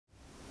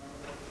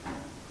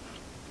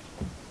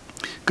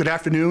Good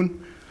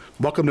afternoon.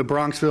 Welcome to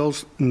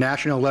Bronxville's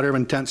National Letter of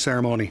Intent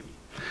ceremony.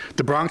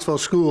 The Bronxville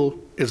School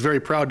is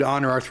very proud to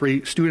honor our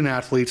 3 student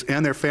athletes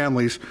and their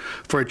families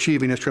for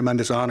achieving this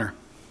tremendous honor.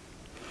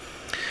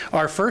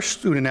 Our first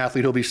student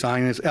athlete who will be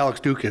signing is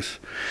Alex Dukas.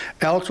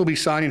 Alex will be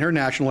signing her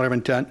National Letter of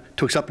Intent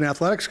to accept an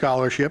athletic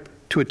scholarship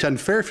to attend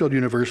Fairfield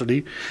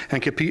University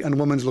and compete on the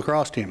women's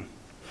lacrosse team.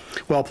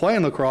 While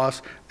playing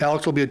lacrosse,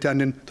 Alex will be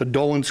attending the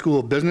Dolan School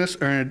of Business,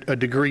 earning a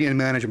degree in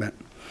management.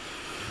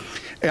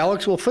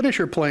 Alex will finish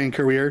her playing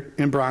career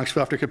in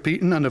Bronxville after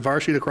competing on the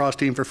varsity lacrosse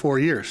team for 4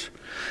 years.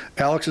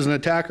 Alex is an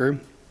attacker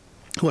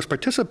who has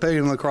participated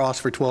in lacrosse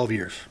for 12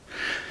 years.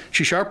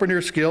 She sharpened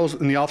her skills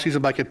in the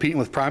offseason by competing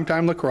with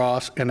Primetime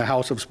Lacrosse and the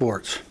House of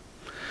Sports.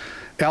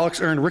 Alex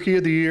earned Rookie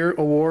of the Year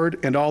award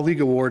and All-League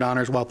award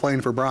honors while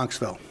playing for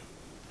Bronxville.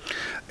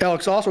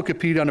 Alex also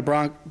competed on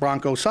the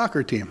Broncos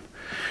soccer team.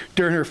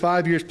 During her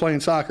 5 years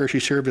playing soccer, she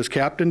served as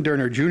captain during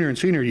her junior and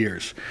senior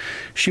years.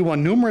 She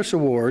won numerous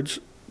awards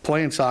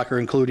playing soccer,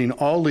 including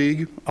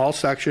All-League,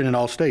 All-Section, and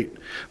All-State.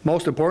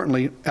 Most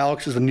importantly,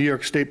 Alex is a New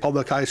York State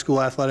Public High School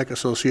Athletic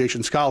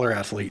Association Scholar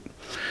Athlete.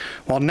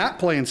 While not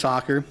playing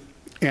soccer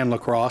and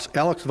lacrosse,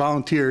 Alex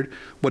volunteered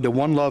with the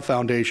One Love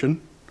Foundation,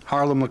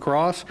 Harlem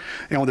Lacrosse,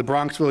 and with the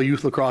Bronxville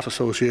Youth Lacrosse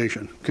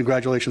Association.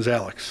 Congratulations,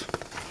 Alex.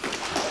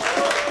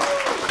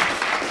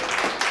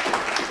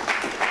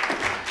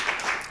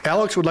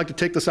 Alex would like to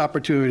take this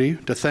opportunity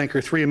to thank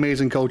her 3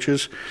 amazing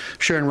coaches,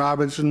 Sharon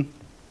Robinson,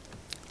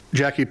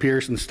 Jackie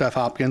Pierce, and Steph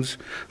Hopkins,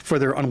 for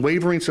their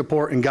unwavering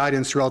support and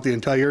guidance throughout the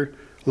entire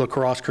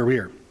lacrosse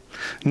career.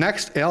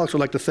 Next, Alex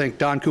would like to thank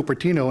Don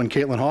Cupertino and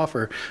Caitlin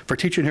Hoffer for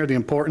teaching her the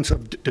importance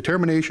of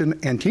determination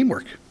and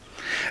teamwork.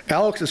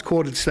 Alex is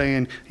quoted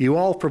saying, "You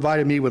all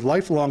provided me with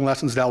lifelong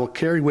lessons that I will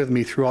carry with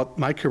me throughout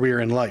my career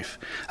in life.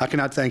 I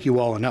cannot thank you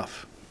all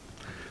enough."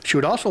 She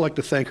would also like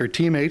to thank her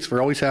teammates for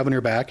always having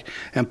her back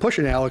and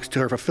pushing Alex to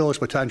her fulfill his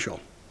potential.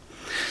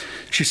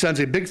 She sends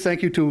a big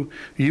thank you to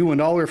you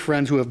and all her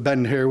friends who have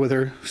been here with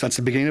her since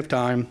the beginning of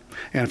time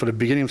and for the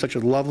beginning of such a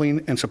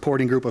loving and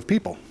supporting group of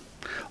people.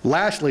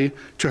 Lastly,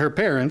 to her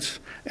parents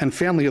and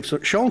family who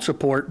have shown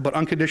support but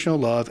unconditional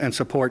love and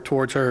support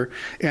towards her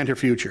and her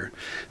future.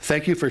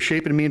 Thank you for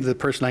shaping me into the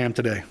person I am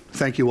today.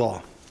 Thank you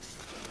all.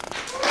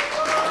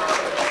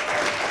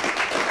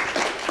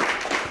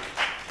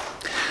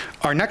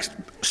 Our next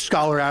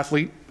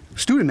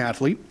student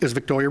athlete is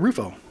Victoria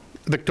Rufo.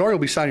 Victoria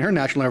will be signing her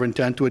National Letter of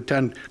Intent to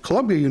attend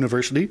Columbia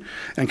University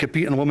and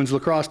compete on the women's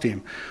lacrosse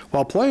team.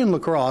 While playing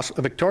lacrosse,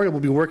 Victoria will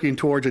be working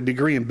towards a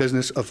degree in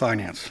business of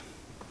finance.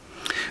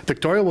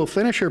 Victoria will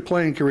finish her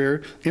playing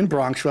career in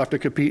Bronxville after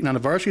competing on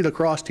the varsity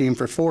lacrosse team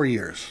for 4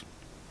 years.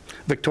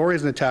 Victoria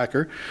is an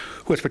attacker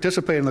who has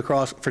participated in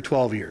lacrosse for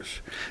 12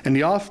 years. In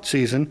the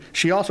off-season,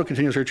 she also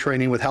continues her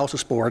training with House of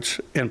Sports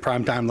and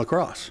Primetime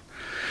Lacrosse.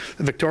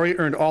 Victoria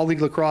earned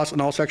All-League Lacrosse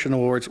and All-Section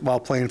awards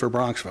while playing for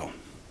Bronxville.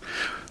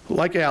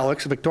 Like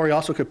Alex, Victoria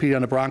also competed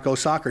on the Broncos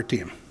soccer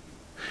team.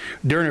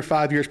 During her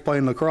 5 years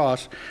playing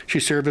lacrosse, she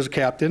served as a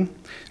captain.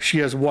 She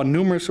has won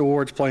numerous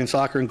awards playing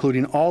soccer,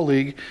 including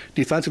All-League,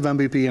 Defensive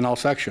MVP, and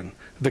All-Section.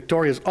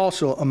 Victoria is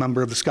also a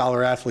member of the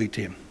Scholar Athlete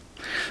team.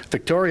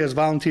 Victoria has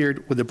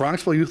volunteered with the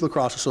Bronxville Youth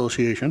Lacrosse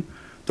Association,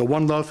 the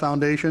One Love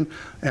Foundation,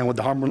 and with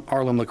the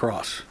Harlem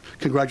Lacrosse.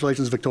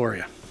 Congratulations,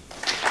 Victoria.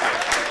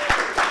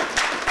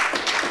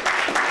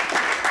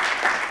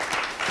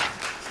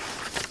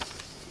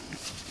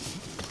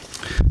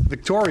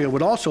 Victoria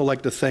would also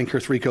like to thank her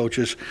 3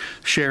 coaches,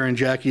 Sharon,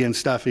 Jackie, and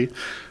Steffi,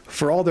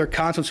 for all their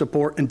constant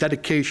support and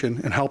dedication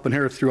in helping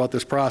her throughout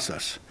this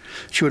process.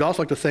 She would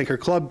also like to thank her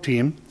club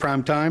team,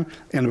 Primetime,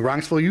 and the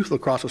Bronxville Youth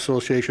Lacrosse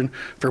Association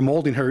for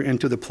molding her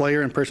into the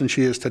player and person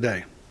she is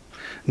today.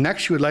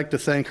 Next, she would like to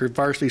thank her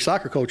varsity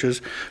soccer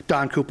coaches,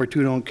 Don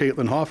Cupertino and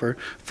Caitlin Hoffer,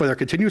 for their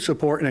continued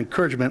support and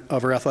encouragement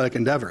of her athletic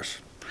endeavors.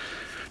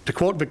 To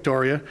quote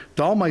Victoria,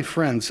 "To all my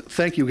friends,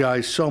 thank you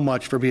guys so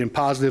much for being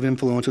positive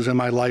influences in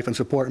my life and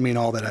supporting me in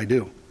all that I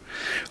do."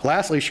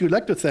 Lastly, she would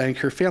like to thank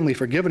her family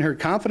for giving her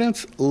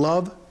confidence,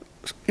 love,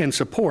 and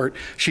support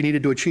she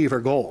needed to achieve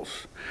her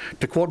goals.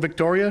 To quote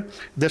Victoria,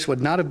 "This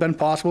would not have been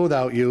possible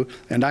without you,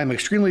 and I am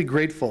extremely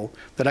grateful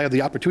that I have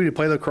the opportunity to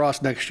play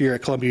lacrosse next year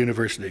at Columbia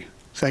University."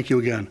 Thank you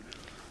again.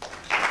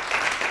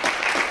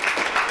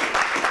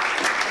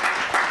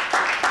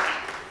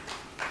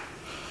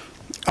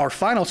 Our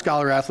final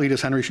scholar athlete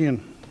is Henry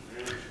Sheehan.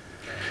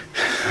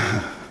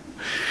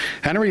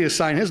 Henry has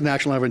signed his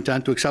National Letter of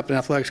Intent to accept an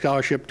athletic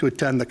scholarship to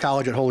attend the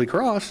college at Holy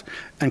Cross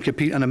and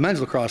compete on the men's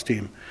lacrosse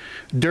team.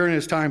 During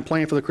his time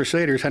playing for the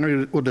Crusaders,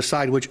 Henry will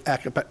decide which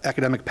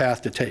academic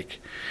path to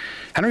take.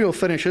 Henry will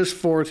finish his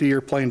 4th year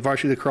playing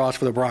varsity lacrosse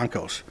for the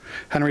Broncos.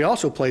 Henry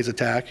also plays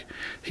attack.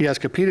 He has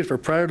competed for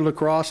Predator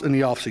lacrosse in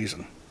the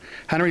off-season.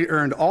 Henry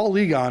earned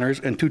All-League honors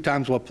and 2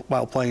 times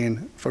while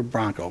playing for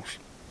Broncos.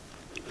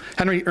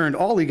 Henry earned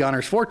All-League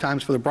honors 4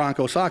 times for the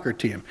Broncos soccer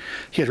team.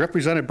 He has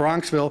represented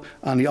Bronxville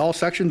on the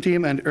All-Section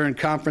team and earned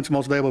Conference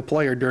Most Valuable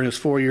Player during his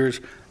 4 years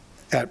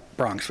at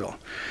Bronxville.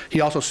 He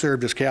also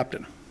served as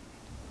captain.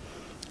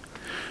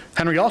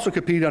 Henry also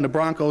competed on the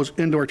Broncos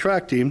indoor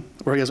track team,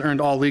 where he has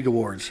earned all league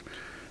awards.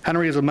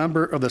 Henry is a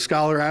member of the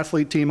Scholar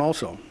Athlete team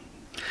also.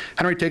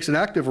 Henry takes an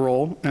active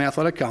role in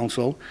Athletic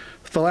Council,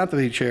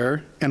 Philanthropy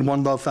Chair, and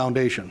One Love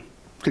Foundation.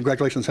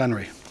 Congratulations,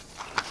 Henry.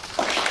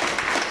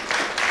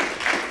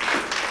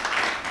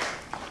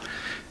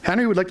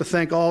 Henry would like to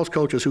thank all his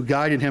coaches who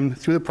guided him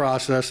through the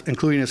process,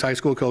 including his high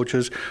school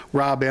coaches,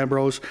 Rob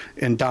Ambrose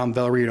and Dom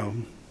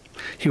Valerino.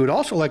 He would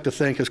also like to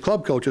thank his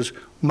club coaches,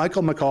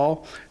 Michael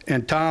McCall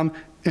and Tom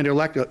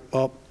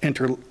Interlecchio.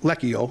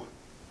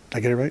 Did I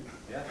get it right?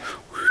 Yeah.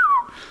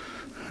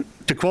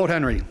 To quote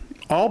Henry,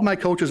 "All of my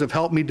coaches have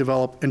helped me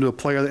develop into a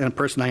player and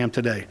person I am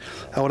today.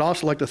 I would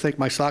also like to thank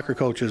my soccer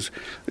coaches,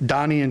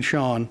 Donnie and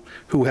Sean,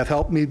 who have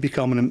helped me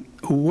become,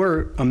 who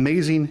were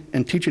amazing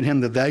in teaching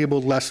him the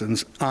valuable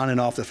lessons on and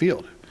off the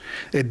field.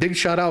 A big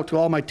shout out to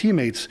all my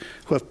teammates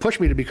who have pushed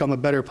me to become a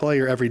better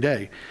player every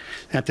day,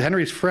 and to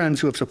Henry's friends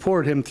who have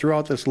supported him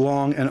throughout this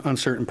long and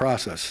uncertain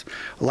process.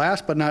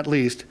 Last but not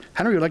least,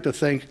 Henry would like to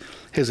thank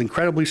his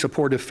incredibly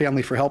supportive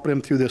family for helping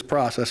him through this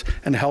process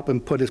and to help him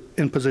put us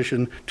in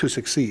position to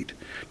succeed.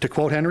 To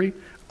quote Henry,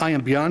 "I am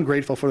beyond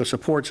grateful for the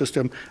support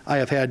system I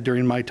have had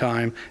during my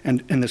time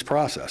and in this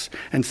process.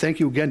 And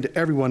thank you again to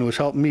everyone who has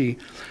helped me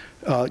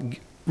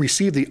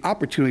receive the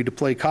opportunity to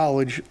play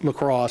college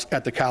lacrosse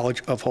at the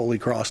College of Holy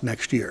Cross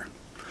next year."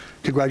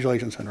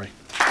 Congratulations, Henry.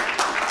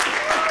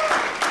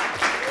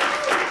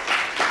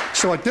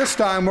 So at this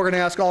time, we're going to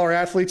ask all our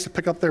athletes to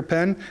pick up their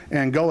pen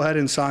and go ahead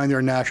and sign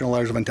their national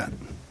letters of intent.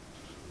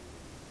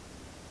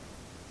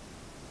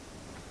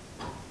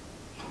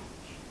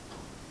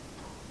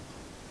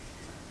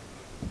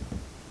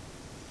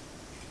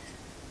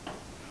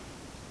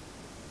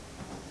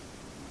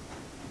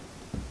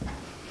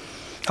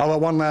 How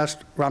about one last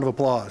round of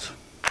applause?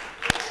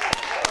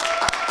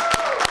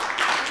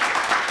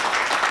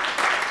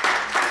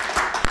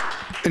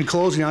 In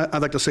closing,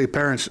 I'd like to say,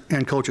 parents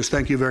and coaches,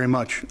 thank you very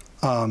much.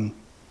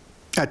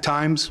 At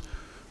times,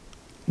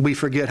 we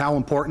forget how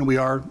important we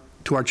are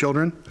to our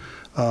children.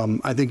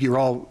 I think you're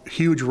all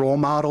huge role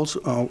models.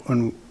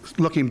 And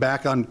looking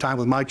back on time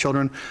with my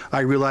children,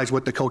 I realize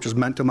what the coaches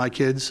meant to my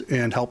kids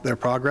and helped their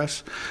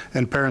progress.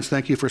 And parents,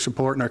 thank you for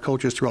supporting our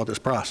coaches throughout this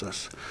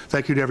process.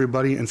 Thank you to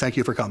everybody, and thank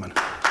you for coming.